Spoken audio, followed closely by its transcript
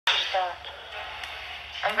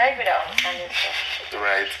I'm very good at understanding stuff.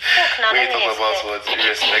 Right. Now, When you talk about what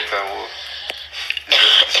respect and what?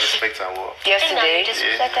 Disrespect and what? Yesterday. You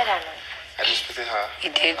disrespected her. I disrespected her. You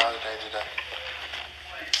did. How did I do that?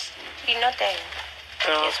 You're not there.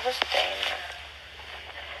 No. You're supposed to tell him now.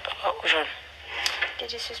 Which one? The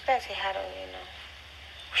disrespect he had on you now.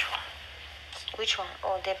 Which one? Which one?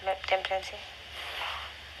 Oh, them plenty.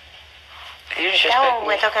 You disrespect That one me.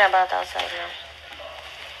 we're talking about outside now.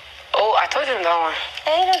 Oh, I told him that one.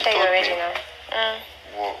 Hey, you don't tell you told already me. now.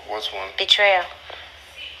 What's one? Betrayal.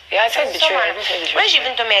 Yeah, I said betrayal. I Someone- didn't say disrespect. When she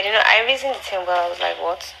even told me, I didn't know. I reasoned it him, but I was like,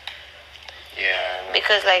 what? Yeah. I know.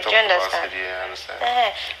 Because, like, We do you talked about understand? it, yeah, I understand.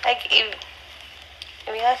 Like, if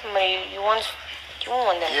you have somebody, you won't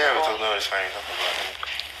want them Yeah, to we go. talked about it. It's fine. We talked about it.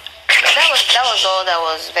 That was all that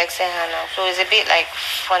was vexing her now. So it's a bit like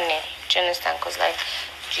funny. Do you understand? Because like,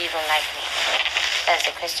 do you even like me? That's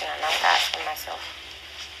the question I'm now asking myself.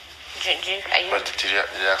 But did you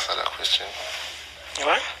ask her that question?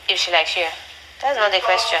 What? If she likes you, that's not the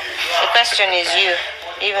question. The question is you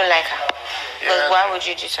even like her. Because Yeah. why would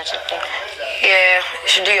you do such a thing? Yeah, you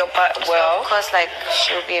should do your part well. Of course, like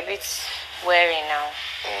she'll be a bit wary now.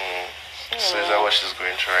 So is that what she's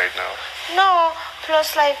going through right now? No,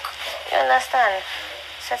 plus like you understand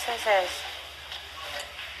certain things.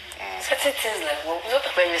 Certain things like what? What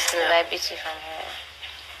am I missing out? Like beauty from her.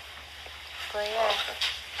 But yeah.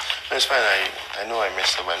 No, it's fine. I know I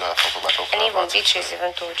messed up. I know I fucked up. I talked And even about it. Beatrice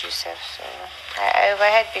even told you so. So I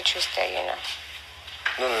overheard Beatrice tell you know.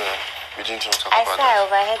 No. We didn't even talk I about said I that.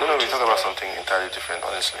 overheard No, we Beatrice talked about tell you. something entirely different,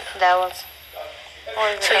 honestly. That was.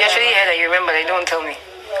 What was So you actually heard that you remember that you don't tell me.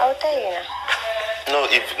 I'll tell you now. No,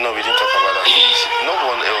 we didn't talk about that. No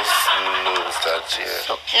one else knows that, yeah.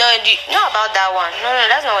 No, not about that one. No,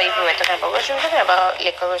 that's not what you were talking about. But she was talking about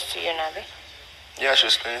Liquorose to you, Nabi. Yeah, she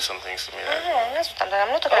was explaining some things to me. Like, Yeah, that's what I'm talking.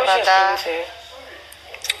 I'm not talking What was about she that. explaining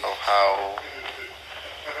to you? of how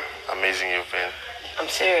amazing you've been. I'm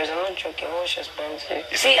serious. I'm not joking. What was she explaining to you?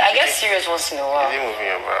 See, I get serious once in a while. You didn't move in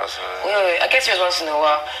your brows. Wait. I get serious once in a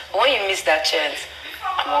while. But when you miss that chance,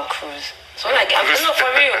 I'm on cruise. So when no, for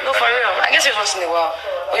real. I get serious once in a while.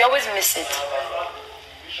 But you always miss it.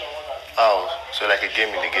 Oh, so like a game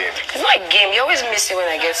in the game. It's not a game. You always miss it when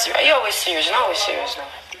I get serious. Are you always serious? You're not always serious now.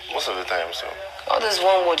 Most of the time, so. All this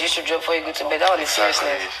one word you should drop before you go to bed. That was the Exactly.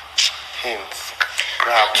 seriousness. Hints.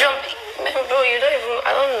 Grab. Jump. Man, bro, you don't even...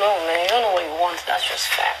 I don't know, man. You don't know what you want. That's just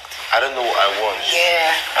fact. I don't know what I want.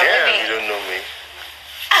 Yeah. Damn, you don't know me.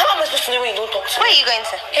 How am I supposed to know when you don't talk to Where are me? you going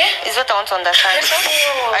to? Yeah? Is what I want to understand. Yes, I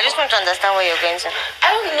know. I just want to understand where you're going to. I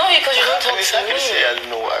don't know you because you don't talk I to can say me. I don't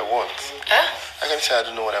know what I want. Huh? I can say I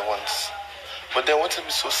don't know what I want. But then what if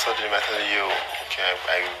it's so sudden if I tell you, okay,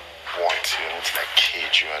 I want you, and it's like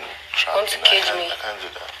cage you and trap Want to you. cage me? I can't do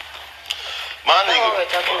that. Man, What nigga. we're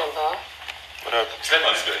talking about? What up? Slept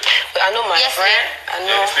on this bed. But I know my Yes, friend. ma'am. I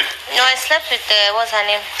know. Sleep. No, I slept with what's her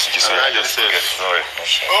name? Sorry, I just said. Sorry.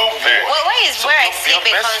 Oh, man. Where is So where I your sleep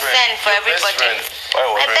a best concern friend- for your best everybody.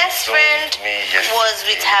 friend My best friend told me yesterday. was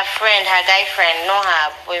with her friend, her guy friend, not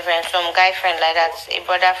her boyfriend, some guy friend like that, a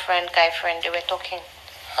brother friend, guy friend. They were talking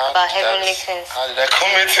about heavenly things. How did I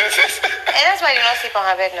come into this? And that's why you don't sleep on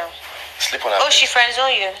her bed now. Sleep on her Oh, bed. she friends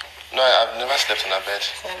on you. No, I've never slept on her bed.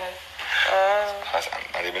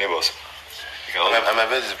 And the neighbors. You can And my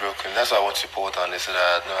bed is broken. That's why I want to pour water on it so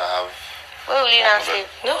that I have. Where will you now sleep?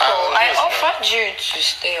 No, I offered you to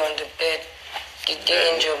stay on the bed. The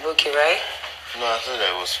day Angel broke it, right? No, I thought that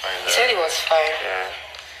it was fine. He said it was fine. Yeah.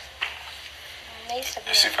 You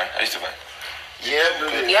sleep fine? Are you still fine? Yeah,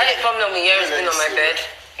 good. You had a problem with yours being on my bed?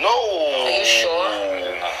 No. Are you sure?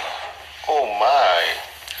 Oh my.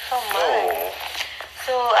 Oh my. No.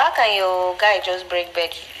 So how can your guy just break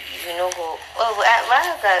bed? You know go. Oh,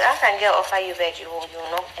 how can girl offer you bed? You will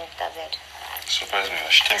not enter bed. Surprise me.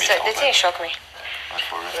 She tell me So it's the all thing fine. shocked me.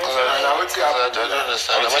 For real. I don't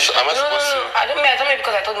understand. Am I supposed to? I don't mean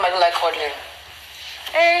because I told him I don't like cuddling.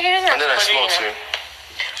 He doesn't have And then I to cuddle snore you too.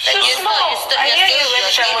 Like you snore. I hear you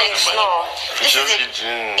every time when you snore. This is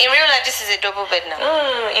in real life. This is a double bed now.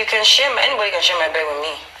 No. You can share anybody can share my bed with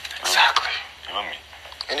me. Exactly. You want me?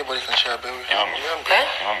 Anybody can share a bed with You want me? Eh?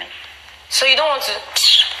 You want me? So you don't want to...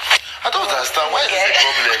 I don't understand. Why is this a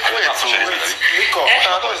problem? Wait, so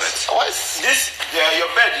why is This, your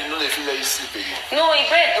bed, you know, they feel like you sleep again. No, your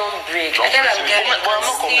bed don't break. I tell I'm getting... But I'm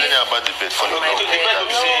not complaining about the bed. Funny My enough. bed.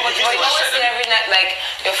 No, but you always say every night like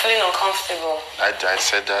you're feeling uncomfortable. I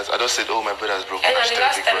said that. I just said, oh, my bed has broken. And I then the still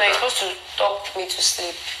last big time you're brother. supposed to talk me to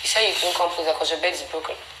sleep, you said you couldn't come closer because your bed is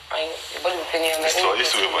broken. And your body will play near This story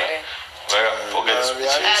used to be mine. Forget this.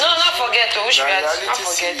 No, not forget. I wish we had not reality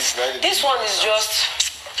forget. is reality. This one is just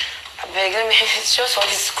I beg, it's just all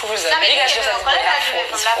these schools. I mean, you guys just have to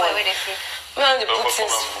from that way where they see. Man, they put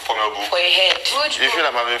things for your head. You feel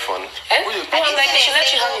I'm having fun? Eh? No, I'm like, they should let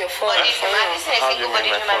you have your phone. How do you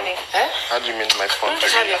mean my phone? Eh? How do you mean my phone?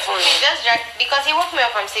 Just have your phone. He just drank, because he woke me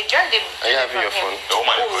up and said, drink the... Are you having your phone? Oh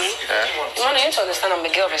my God. Man, you need to understand I'm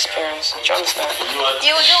a girl of experience. Do you understand?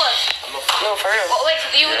 You will do what? No, for real. Oh, wait,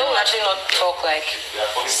 you will do will what? actually not talk like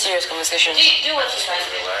serious conversations. Do what you're trying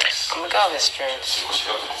to do. I'm a girl of experience.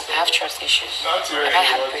 I have trust issues. I've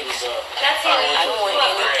had heartbreaks. That's it. I don't want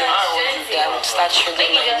anything that would start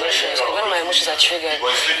triggering my emotions. Because when my emotions are triggered,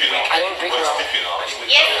 I don't break wrong. I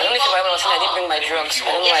don't know if you remember I didn't bring my drugs.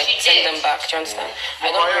 I don't like send them back. Do you understand?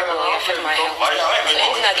 I don't break wrong. I affect my health. So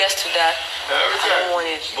anything that gets to that, I don't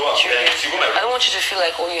want it. I don't want you to feel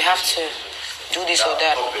like, oh, you have to do this or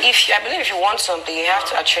that. I believe if you want something, you have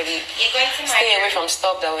to actually stay away from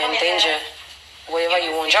stuff that will endanger whatever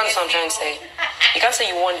you want. Do you understand what I'm trying to say? You can't say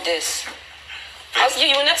you want this.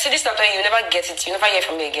 You will never say this after you will never get it. You never hear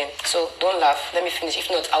from me again. So don't laugh. Let me finish. If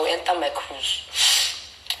not, I will enter my cruise.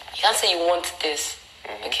 You can't say you want this,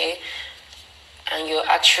 okay? And you're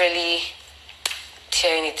actually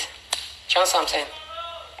tearing it. Do you understand what I'm saying?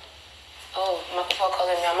 Oh, my people are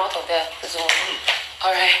calling me. I'm out of there.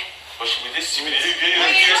 All right. But with this, you're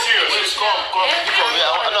serious. Come.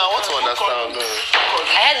 I want to understand.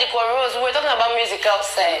 I had Liquorose. We were talking about music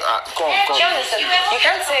outside. Come. Do you understand? You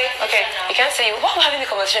can't say, okay, you can't say, why are we having the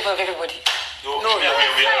conversation with everybody? No, we are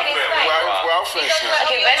friends now.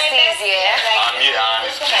 Okay, besties, yeah. Yeah,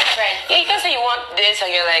 you can't say you want this and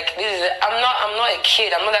you're like, this is. I'm not a kid.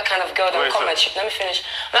 I'm not that kind of girl that will come at you. Let me finish.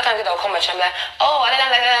 I'm not that kind of girl that will come at you. I'm like, oh,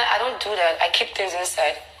 I don't do that. I keep things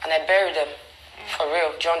inside and I bury them. For real,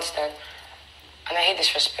 do you understand? And I hate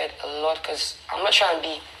disrespect a lot because I'm not trying to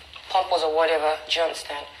be pompous or whatever. Do you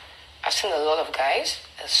understand? I've seen a lot of guys.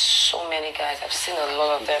 There's so many guys. I've seen a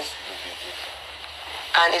lot of them.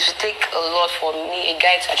 And it would take a lot for me, a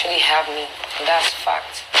guy, to actually have me. And that's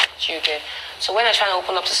fact. Do you get? So when I try to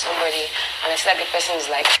open up to somebody and I see that the person is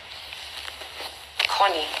like,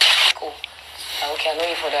 corny, cool. Okay, I know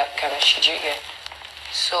you for that kind of shit. Do you get?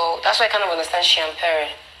 So that's why I kind of understand she and Perry.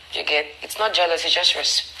 You get? It's not jealousy, it's just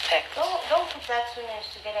respect. Don't put that two names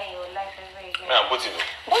together in your life ever again. Man, I'm putting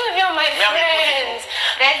Both of you are my friends.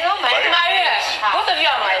 There's no Maria. Both of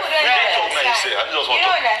you are my friends. You don't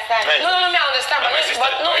understand. No, I understand.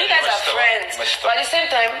 But no, you guys are friends. But at the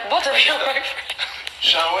same time, both of you are my friends.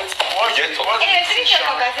 Finish your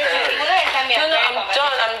conversation. No, I'm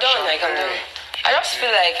done. Like, I'm done. I just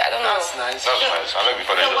feel like, I don't know. That's nice. I like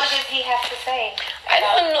before So what does he have to say? I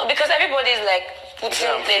don't know, because everybody's like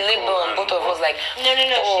putting the label on both of us, like, No. She's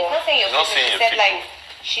not saying your people. She said like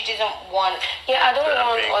she doesn't want. yeah, I don't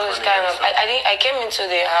want all this kind of. I came into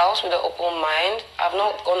the house with an open mind. I've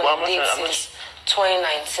not gone on a date since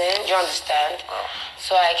 2019. Do you understand?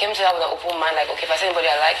 So I came to that with an open mind, like, okay, if I see anybody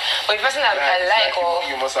I like, but if person I like, or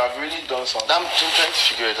you must have really done something. I'm trying to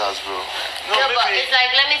figure it out, bro. No, but it's like,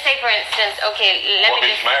 let me say for instance, okay, let me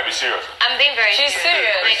just. Maya, be serious. I'm being very She's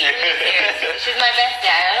serious. Like, really serious. She's my best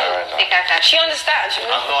guy. I don't think I can. she understands, you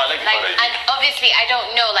know. No, I like Like, it. and obviously, I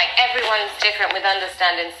don't know. Like, everyone's different with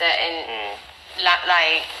understanding certain,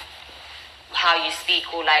 like how you speak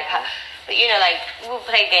or like. But you know, like, we'll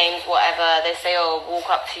play games, whatever. They say, oh, walk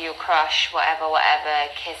up to your crush, whatever,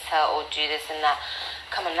 kiss her or do this and that.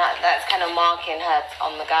 Come on, that's kind of marking her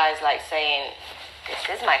on the guys, like saying, this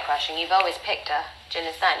is my crush, and you've always picked her. Do you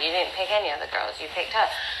understand? You didn't pick any other girls, you picked her.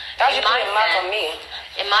 That's you put a mark on me.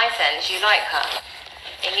 In my sense, you like her.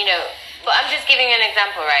 And you know, but I'm just giving you an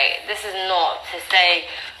example, right? This is not to say,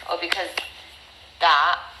 oh, because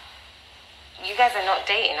that. You guys are not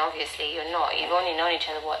dating, obviously. You're not. You've only known each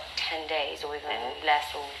other, what, 10 days or even less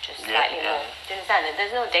or just slightly more. Do you understand?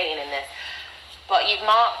 There's no dating in this. But you've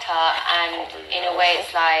marked her, and in a way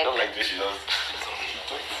it's like... Don't like this, she does.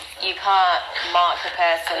 You can't mark the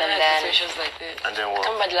person and then... Like this. And then what?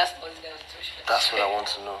 I come back last. That's what I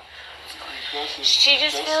want to know. She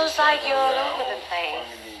just feels like you're all over the place.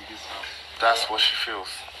 That's what she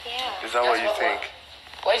feels. Yeah. Is that what you think?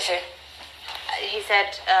 What did you say? He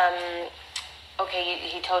said, okay,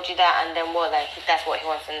 he told you that, and then what? Like, that's what he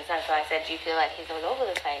wants to understand. So I said, do you feel like he's all over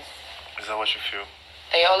the place? Is that what you feel?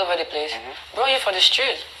 Are you all over the place? Bro, you're for the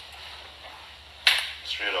street.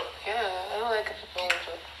 Straight up. Yeah, I don't like people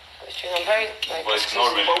for the street. I'm very, like... But it's not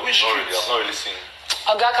really, I'm not really seeing.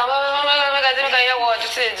 Oh, God, come on, hear what you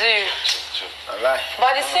say, do.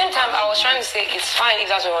 But at the same time, I was trying to say, it's fine if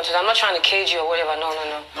that's what you want to do. I'm not trying to cage you or whatever. No.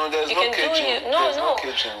 No, there's you no can caging. No.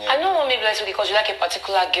 Caging, yeah. I don't want maybe like because you like a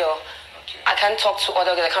particular girl. I can't talk to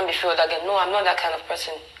other girls. I can't be free with that girl. No, I'm not that kind of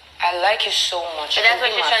person. I like you so much. But that's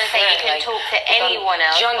what you're trying to say. You can talk to anyone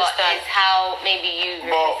else. Do you understand? But it's how maybe you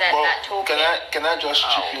represent that talking. Can I just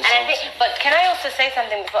chip in And I something? think, but can I also say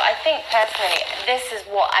something before? I think personally, this is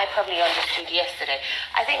what I probably understood yesterday.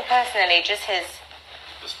 I think personally, just his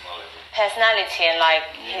personality and like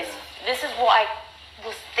his. This is what I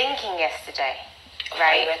was thinking yesterday.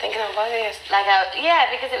 Right? You were thinking about it yesterday? Like, yeah,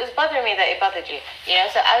 because it was bothering me that it bothered you. You know,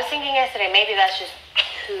 so I was thinking yesterday, maybe that's just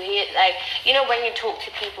who he is. Like, you know, when you talk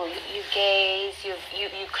to people, you gaze, you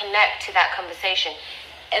connect to that conversation.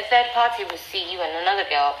 A third party will see you and another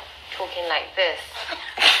girl talking like this.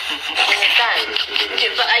 You understand?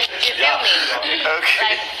 But you feel me? Okay.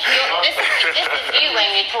 Like, this is you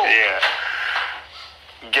when you talk. Yeah.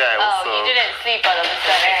 Guy, what's you didn't sleep all of a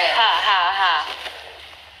sudden. Ha, ha, ha.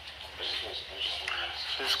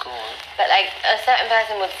 Just go on. But like a certain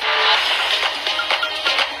person would see